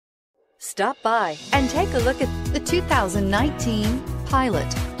Stop by and take a look at the 2019 Pilot.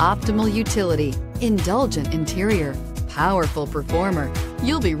 Optimal utility, indulgent interior, powerful performer.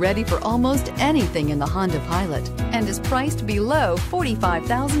 You'll be ready for almost anything in the Honda Pilot and is priced below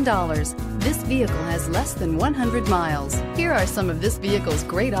 $45,000. This vehicle has less than 100 miles. Here are some of this vehicle's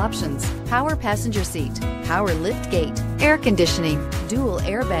great options: power passenger seat, power lift gate, air conditioning, dual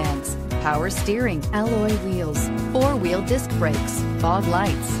airbags, power steering, alloy wheels, four-wheel disc brakes, fog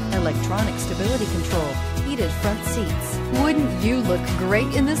lights, electronic stability control, heated front seats. Wouldn't you look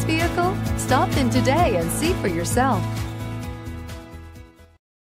great in this vehicle? Stop in today and see for yourself.